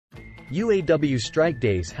UAW strike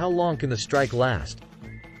days. How long can the strike last?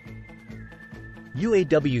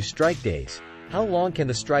 UAW strike days. How long can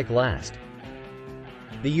the strike last?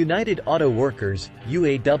 The United Auto Workers,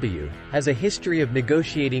 UAW, has a history of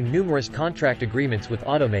negotiating numerous contract agreements with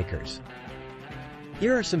automakers.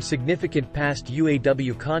 Here are some significant past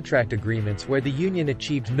UAW contract agreements where the union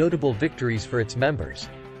achieved notable victories for its members.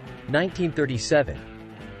 1937.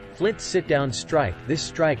 Flint's sit-down strike. This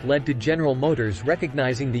strike led to General Motors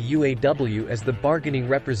recognizing the UAW as the bargaining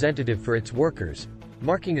representative for its workers,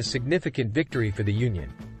 marking a significant victory for the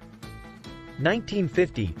union.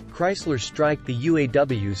 1950, Chrysler strike. The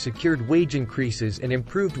UAW secured wage increases and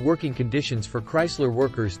improved working conditions for Chrysler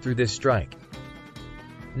workers through this strike.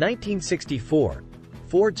 1964,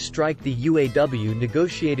 Ford strike. The UAW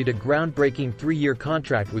negotiated a groundbreaking 3-year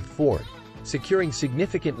contract with Ford, securing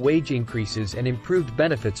significant wage increases and improved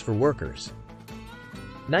benefits for workers.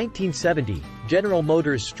 1970, General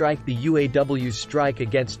Motors strike. The UAW's strike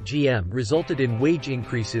against GM resulted in wage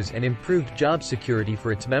increases and improved job security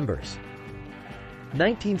for its members.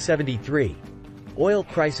 1973, oil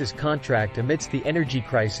crisis contract. Amidst the energy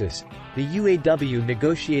crisis, the UAW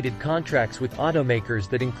negotiated contracts with automakers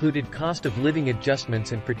that included cost of living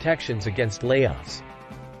adjustments and protections against layoffs.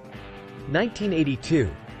 1982,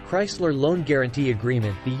 Chrysler Loan Guarantee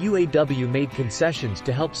Agreement. The UAW made concessions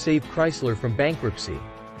to help save Chrysler from bankruptcy,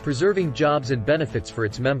 preserving jobs and benefits for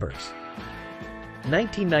its members.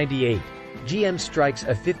 1998, GM strikes.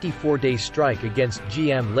 A 54-day strike against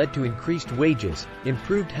GM led to increased wages,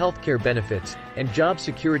 improved healthcare benefits, and job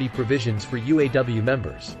security provisions for UAW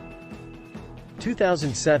members.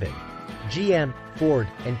 2007, GM, Ford,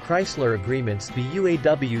 and Chrysler agreements. The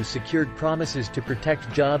UAW secured promises to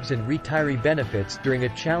protect jobs and retiree benefits during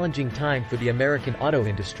a challenging time for the American auto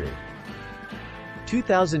industry.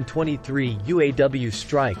 2023 UAW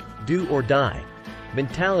strike, do or die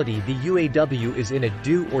mentality. The UAW is in a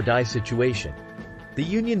do-or-die situation. The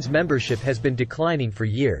union's membership has been declining for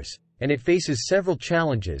years, and it faces several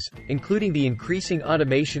challenges, including the increasing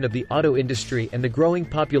automation of the auto industry and the growing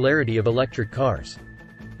popularity of electric cars.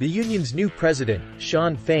 The union's new president,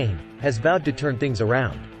 Shawn Fain, has vowed to turn things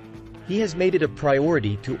around. He has made it a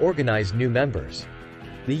priority to organize new members.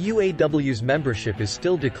 The UAW's membership is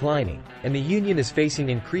still declining, and the union is facing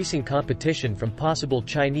increasing competition from possible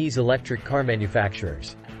Chinese electric car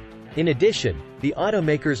manufacturers. In addition, the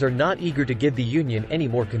automakers are not eager to give the union any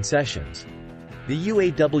more concessions. The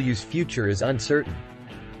UAW's future is uncertain.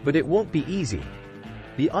 But it won't be easy.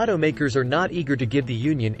 The automakers are not eager to give the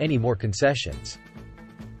union any more concessions.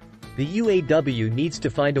 The UAW needs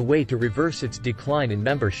to find a way to reverse its decline in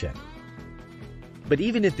membership. But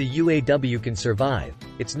even if the UAW can survive,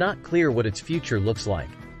 it's not clear what its future looks like.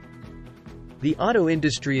 The auto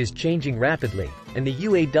industry is changing rapidly, and the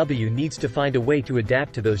UAW needs to find a way to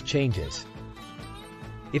adapt to those changes.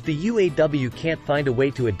 If the UAW can't find a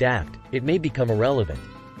way to adapt, it may become irrelevant.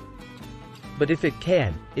 But if it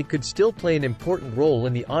can, it could still play an important role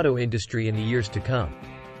in the auto industry in the years to come.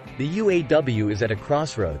 The UAW is at a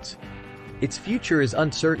crossroads. Its future is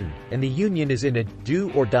uncertain, and the union is in a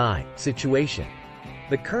do-or-die situation.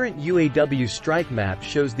 The current UAW strike map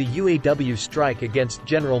shows the UAW strike against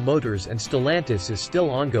General Motors and Stellantis is still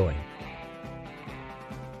ongoing.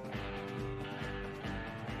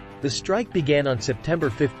 The strike began on September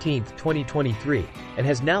 15, 2023, and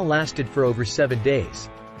has now lasted for over 7 days.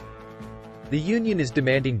 The union is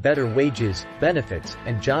demanding better wages, benefits,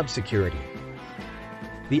 and job security.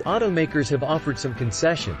 The automakers have offered some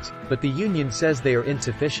concessions, but the union says they are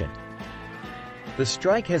insufficient. The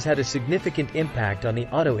strike has had a significant impact on the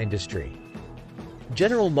auto industry.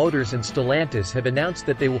 General Motors and Stellantis have announced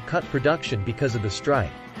that they will cut production because of the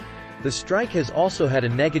strike. The strike has also had a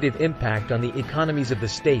negative impact on the economies of the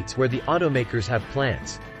states where the automakers have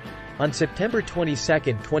plants. On September 22,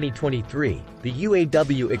 2023, the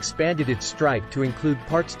UAW expanded its strike to include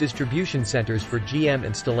parts distribution centers for GM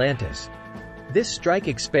and Stellantis. This strike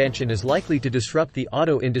expansion is likely to disrupt the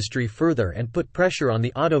auto industry further and put pressure on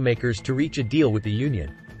the automakers to reach a deal with the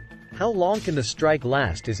union. How long can the strike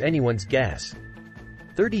last is anyone's guess.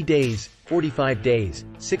 30 days, 45 days,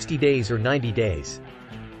 60 days or 90 days.